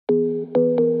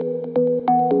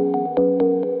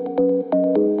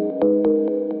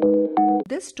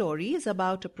This story is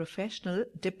about a professional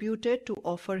deputed to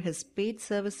offer his paid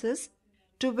services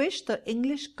to wish the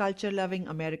English culture-loving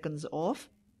Americans off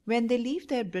when they leave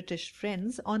their British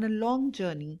friends on a long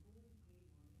journey.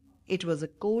 It was a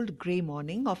cold grey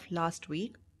morning of last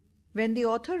week when the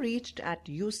author reached at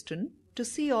Euston to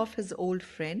see off his old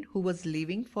friend who was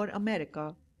leaving for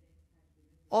America.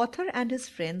 Author and his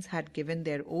friends had given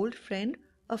their old friend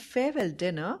a farewell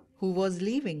dinner who was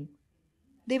leaving.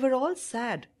 They were all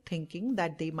sad, thinking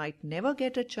that they might never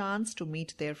get a chance to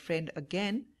meet their friend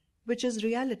again, which is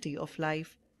reality of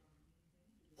life.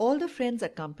 All the friends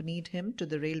accompanied him to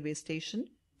the railway station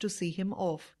to see him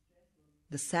off.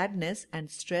 The sadness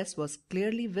and stress was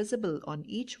clearly visible on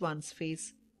each one's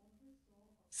face.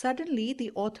 Suddenly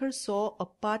the author saw a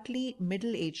partly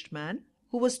middle-aged man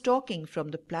who was talking from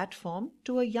the platform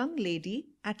to a young lady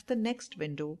at the next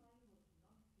window.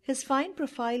 His fine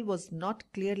profile was not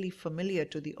clearly familiar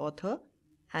to the author,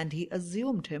 and he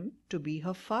assumed him to be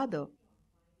her father.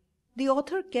 The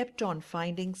author kept on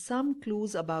finding some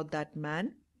clues about that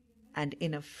man, and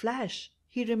in a flash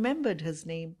he remembered his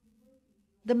name.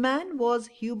 The man was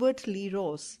Hubert Lee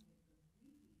Ross.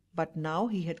 But now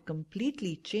he had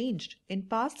completely changed in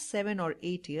past 7 or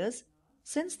 8 years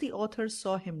since the author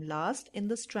saw him last in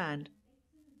the Strand.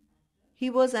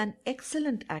 He was an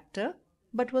excellent actor,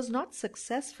 but was not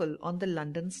successful on the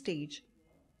London stage.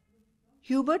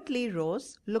 Hubert Lee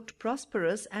Ross looked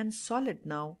prosperous and solid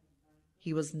now.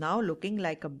 He was now looking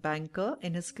like a banker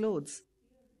in his clothes.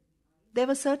 There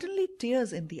were certainly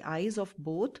tears in the eyes of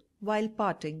both while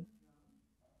parting.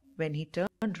 When he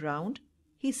turned round,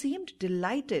 he seemed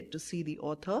delighted to see the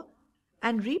author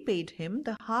and repaid him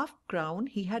the half-crown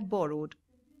he had borrowed.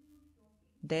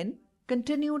 Then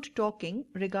continued talking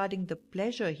regarding the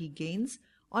pleasure he gains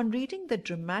on reading the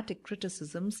dramatic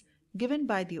criticisms given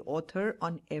by the author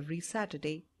on every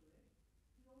Saturday.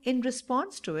 In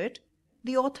response to it,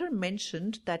 the author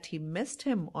mentioned that he missed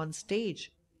him on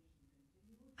stage.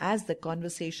 As the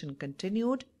conversation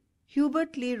continued,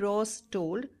 Hubert Lee Ross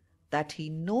told that he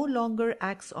no longer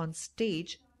acts on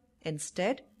stage.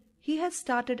 Instead, he has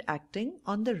started acting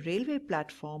on the railway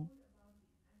platform.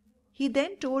 He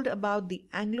then told about the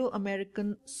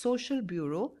Anglo-American Social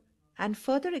Bureau and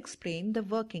further explained the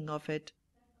working of it.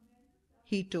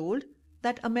 He told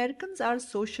that Americans are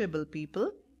sociable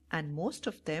people and most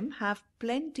of them have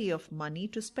plenty of money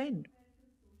to spend.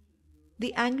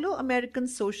 The Anglo-American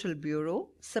Social Bureau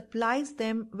supplies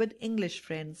them with English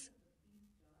friends.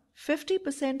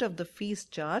 50% of the fees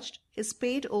charged is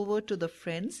paid over to the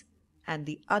friends and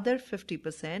the other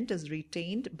 50% is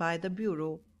retained by the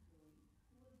Bureau.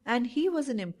 And he was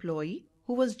an employee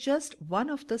who was just one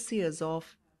of the seers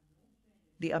off.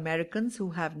 The Americans who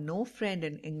have no friend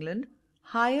in England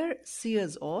hire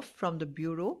seers off from the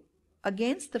Bureau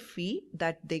against the fee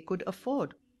that they could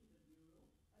afford.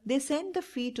 They send the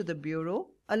fee to the Bureau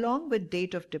along with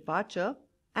date of departure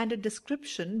and a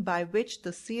description by which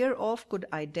the seer off could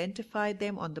identify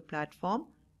them on the platform,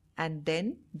 and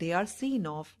then they are seen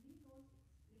off.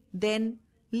 Then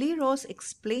Lee Ross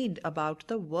explained about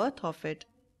the worth of it.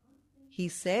 He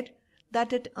said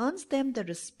that it earns them the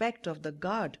respect of the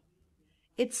guard.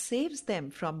 It saves them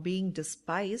from being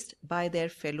despised by their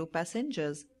fellow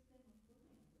passengers.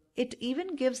 It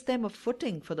even gives them a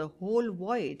footing for the whole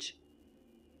voyage.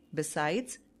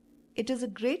 Besides, it is a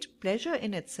great pleasure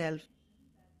in itself.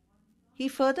 He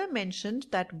further mentioned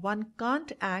that one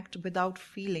can't act without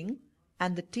feeling,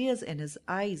 and the tears in his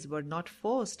eyes were not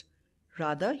forced.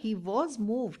 Rather, he was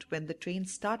moved when the train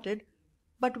started,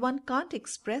 but one can't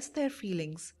express their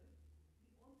feelings.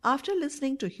 After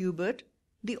listening to Hubert,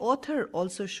 the author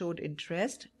also showed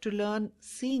interest to learn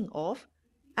seeing off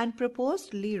and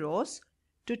proposed Lee Ross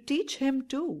to teach him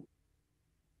too.